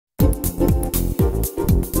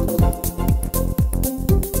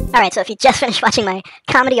Alright, so if you just finished watching my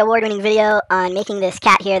comedy award-winning video on making this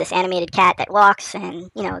cat here, this animated cat that walks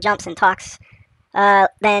and, you know, jumps and talks, then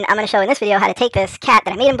I'm going to show in this video how to take this cat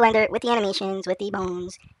that I made in Blender with the animations, with the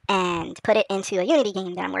bones, and put it into a Unity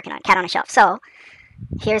game that I'm working on, Cat on a Shelf. So,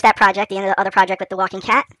 here's that project, the end of the other project with the walking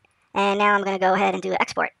cat, and now I'm going to go ahead and do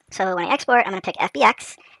export. So when I export, I'm going to pick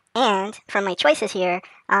FBX, and from my choices here,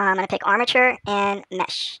 I'm going to pick armature and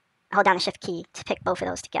mesh. Hold down the shift key to pick both of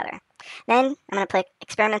those together. Then I'm going to click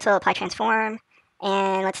experimental, apply transform,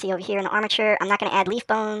 and let's see over here in the armature, I'm not going to add leaf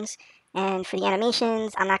bones, and for the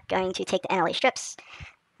animations, I'm not going to take the NLA strips.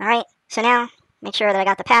 Alright, so now, make sure that I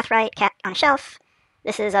got the path right, cat on a shelf.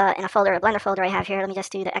 This is in a folder, a Blender folder I have here. Let me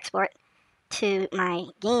just do the export to my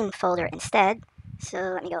game folder instead. So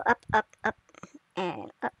let me go up, up, up, and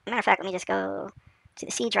up. Matter of fact, let me just go to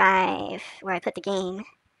the C drive where I put the game.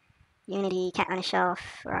 Unity, cat on a shelf,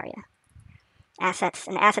 where are you? Assets.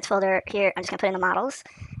 In the assets folder here, I'm just going to put in the models.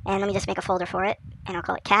 And let me just make a folder for it, and I'll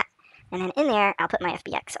call it cat. And then in there, I'll put my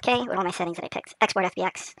FBX, okay? With all my settings that I picked. Export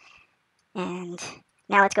FBX. And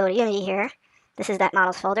now let's go to Unity here. This is that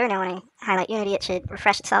models folder. Now when I highlight Unity, it should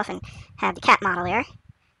refresh itself and have the cat model there.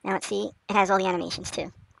 Now let's see, it has all the animations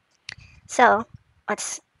too. So,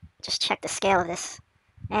 let's just check the scale of this.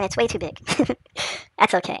 And it's way too big.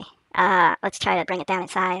 That's okay. Let's try to bring it down in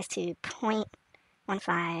size to 0.15,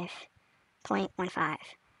 0.15,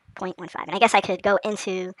 0.15. And I guess I could go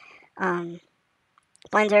into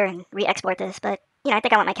Blender and re-export this, but you know, I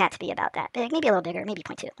think I want my cat to be about that big, maybe a little bigger, maybe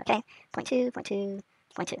 0.2, okay? 0.2, 0.2,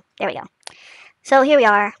 0.2. There we go. So here we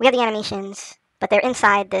are. We have the animations, but they're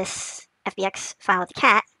inside this FBX file with the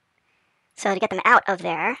cat. So to get them out of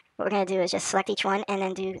there, what we're going to do is just select each one and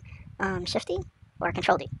then do Shift D or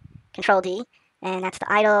Control D. Control D, and that's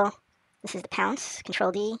the idle. This is the pounce,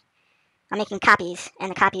 Control D. I'm making copies,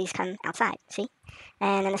 and the copies come outside, see?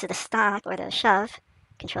 And then this is the stomp or the shove,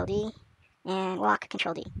 Control D, and walk,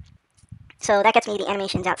 Control D. So that gets me the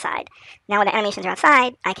animations outside. Now when the animations are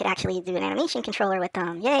outside, I could actually do an animation controller with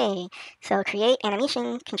them. Yay! So create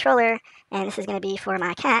animation controller, and this is going to be for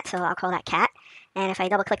my cat, so I'll call that cat. And if I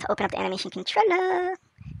double click to open up the animation controller,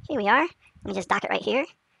 here we are. Let me just dock it right here.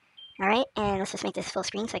 Alright, and let's just make this full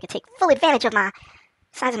screen so I can take full advantage of my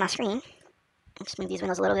size of my screen. Let's move these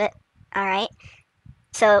windows a little bit. Alright,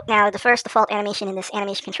 so now the first default animation in this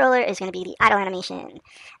animation controller is going to be the idle animation.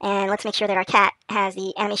 And let's make sure that our cat has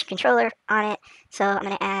the animation controller on it. So I'm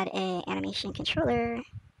going to add a animation controller,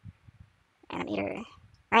 animator,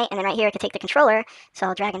 right? And then right here I can take the controller, so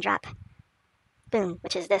I'll drag and drop, boom,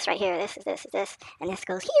 which is this right here. This is this, and this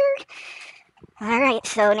goes here. Alright,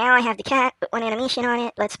 so now I have the cat with one animation on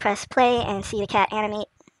it. Let's press play and see the cat animate.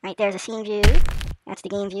 Right there's a scene view. That's the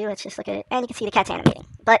game view. Let's just look at it, and you can see the cat's animating.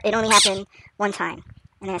 But it only happened one time,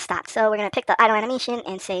 and then it stopped. So we're going to pick the idle animation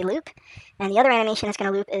and say loop. And the other animation that's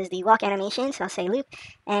going to loop is the walk animation, so I'll say loop.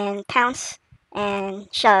 And pounce and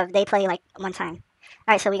shove, they play like one time.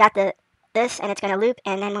 Alright, so we got this, and it's going to loop,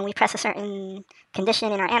 and then when we press a certain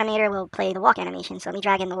condition in our animator, we'll play the walk animation. So let me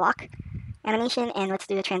drag in the walk animation, and let's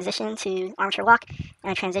do a transition to armature walk,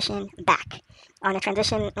 and a transition back. On the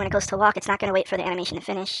transition, when it goes to walk, it's not going to wait for the animation to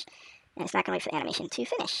finish, and it's not going to wait for the animation to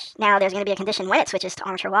finish. Now there's going to be a condition when it switches to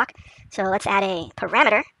armature walk, so let's add a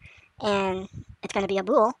parameter, and it's going to be a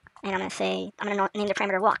bool, and I'm going to name the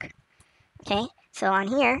parameter walk. Okay, so on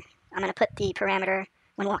here, I'm going to put the parameter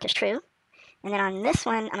when walk is true, and then on this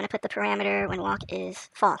one, I'm going to put the parameter when walk is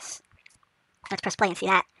false. Let's press play and see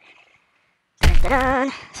that.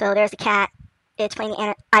 Dun-dun-dun. So there's the cat. It's playing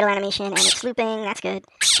the idle animation, and it's looping. That's good.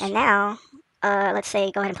 And now, let's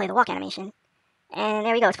say go ahead and play the walk animation. And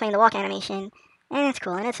there we go. It's playing the walk animation, and it's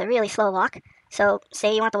cool. And it's a really slow walk. So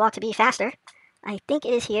say you want the walk to be faster. I think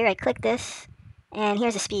it is here. I click this, and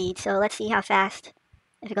here's the speed. So let's see how fast,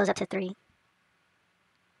 if it goes up to 3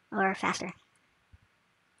 or faster.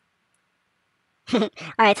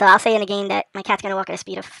 Alright, so I'll say in the game that my cat's going to walk at a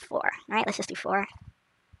speed of 4. Alright, let's just do 4.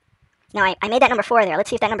 Now, I made that number 4 there. Let's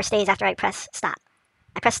see if that number stays after I press stop.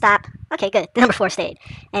 I press stop. Okay, good. The number 4 stayed.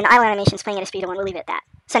 And the idle animation is playing at a speed of 1. We'll leave it at that.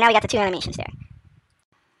 So now we got the 2 animations there.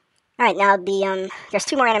 Alright, now there's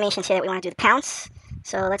 2 more animations here that we want to do the pounce.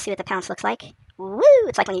 So let's see what the pounce looks like. Woo!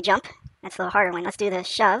 It's like when you jump. That's a little harder one. Let's do the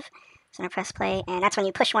shove. So I'm going to press play, and that's when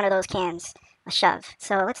you push one of those cans, a shove.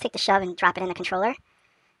 So let's take the shove and drop it in the controller.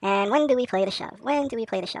 And when do we play the shove? When do we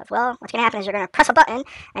play the shove? Well, what's going to happen is you're going to press a button,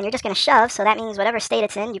 and you're just going to shove, so that means whatever state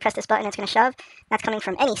it's in, you press this button, it's going to shove. That's coming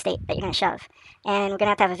from any state that you're going to shove. And we're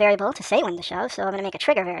going to have a variable to say when to shove, so I'm going to make a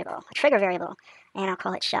trigger variable, and I'll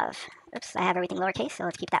call it shove. Oops, I have everything lowercase, so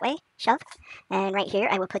let's keep it that way, shove. And right here,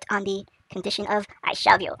 I will put on the condition of I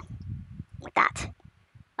shove you, with that.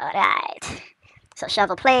 Alright. So shove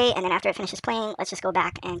will play, and then after it finishes playing, let's just go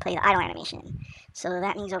back and play the idle animation. So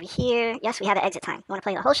that means over here, yes, we have an exit time. We want to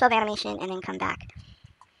play the whole shove animation and then come back.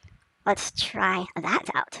 Let's try that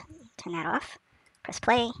out. Turn that off. Press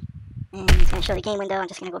play, and it's going to show the game window. I'm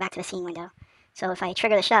just going to go back to the scene window. So if I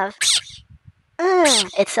trigger the shove,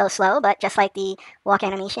 it's so slow, but just like the walk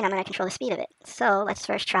animation, I'm going to control the speed of it. So let's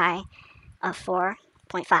first try a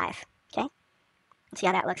 4.5, okay? Let's see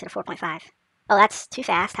how that looks at a 4.5. Oh, that's too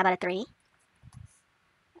fast. How about a 3?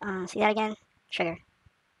 See that again? Trigger.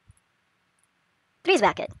 3 is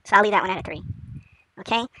about good, so I'll leave that one at a 3.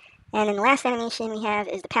 Okay? And then the last animation we have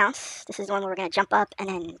is the pounce. This is the one where we're going to jump up and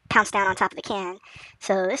then pounce down on top of the can.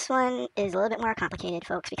 So this one is a little bit more complicated,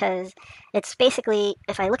 folks, because it's basically,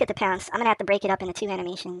 if I look at the pounce, I'm going to have to break it up into 2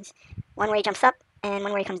 animations. One where he jumps up and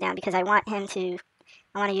one where he comes down, because I want to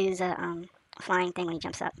use a flying thing when he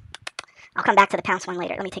jumps up. I'll come back to the pounce one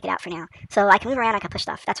later. Let me take it out for now. So I can move around, I can push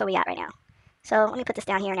stuff. That's what we got right now. So let me put this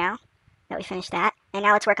down here now that we finished that. And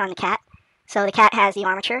now let's work on the cat. So the cat has the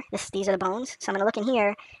armature. These are the bones. So I'm going to look in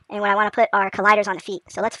here, and what I want to put are colliders on the feet.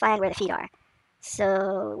 So let's find where the feet are.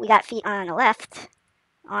 So we got feet on the left,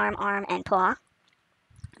 arm, and paw.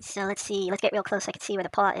 So let's see. Let's get real close so I can see where the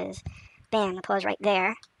paw is. Bam, the paw is right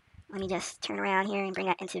there. Let me just turn around here and bring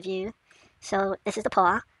that into view. So this is the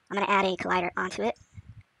paw. I'm going to add a collider onto it.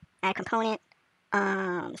 Add a component.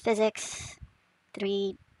 Physics.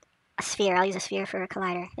 3. A sphere. I'll use a sphere for a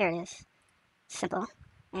collider. There it is. Simple.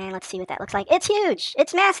 And let's see what that looks like. It's huge.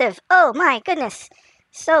 It's massive. Oh my goodness.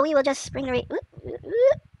 So we will just bring the rate.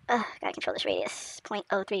 Gotta control this radius.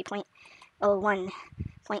 0.03, 0.01,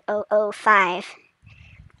 0.005. Does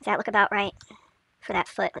that look about right for that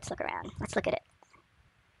foot? Let's look around. Let's look at it.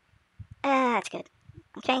 That's good.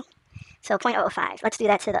 Okay. So 0.005. Let's do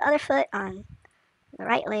that to the other foot on the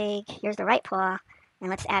right leg. Here's the right paw. And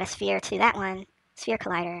let's add a sphere to that one. Sphere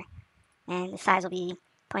collider. And the size will be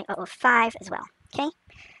 0.005 as well. Okay.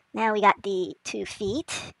 Now we got the 2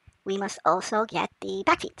 feet. We must also get the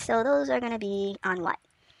back feet. So those are going to be on what?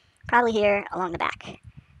 Probably here along the back.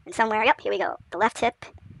 And somewhere, yep, here we go. The left hip,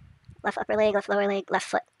 left upper leg, left lower leg, left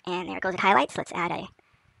foot. And there it goes, it highlights. Let's add a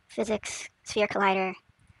physics sphere collider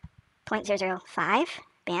 0.005.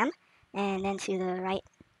 Bam. And then to the right.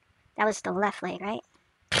 That was the left leg, right?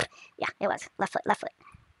 Yeah, it was. Left foot, left foot.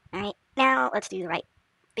 All right. Now let's do the right.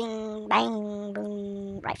 Bing, bang,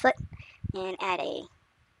 boom. Right foot. And add a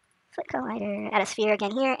foot collider, add a sphere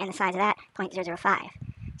again here, and the size of that, 0.005.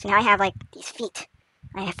 So now I have like these feet.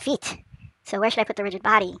 I have feet. So where should I put the rigid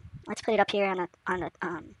body? Let's put it up here on the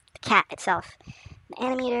cat itself. The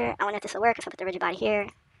animator, I wonder if this will work if I put the rigid body here.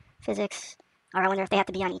 Physics, or I wonder if they have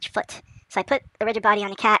to be on each foot. So I put the rigid body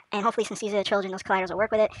on the cat, and hopefully since these are the children, those colliders will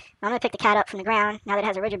work with it. Now I'm going to pick the cat up from the ground. Now that it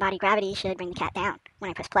has a rigid body, gravity should bring the cat down when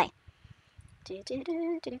I press play. And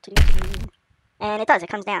it does, it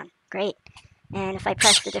comes down. Great. And if I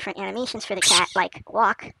press the different animations for the cat, like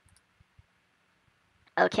walk,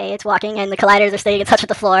 okay, it's walking, and the colliders are staying in touch with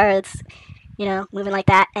the floor. It's, you know, moving like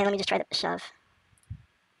that. And let me just try the shove.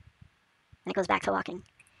 And it goes back to walking.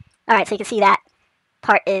 All right, so you can see that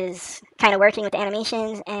part is kind of working with the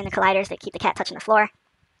animations and the colliders that keep the cat touching the floor.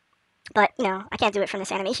 But, you know, I can't do it from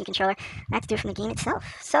this animation controller. I have to do it from the game itself.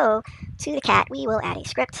 So, to the cat, we will add a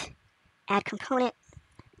script, add component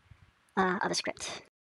of a script.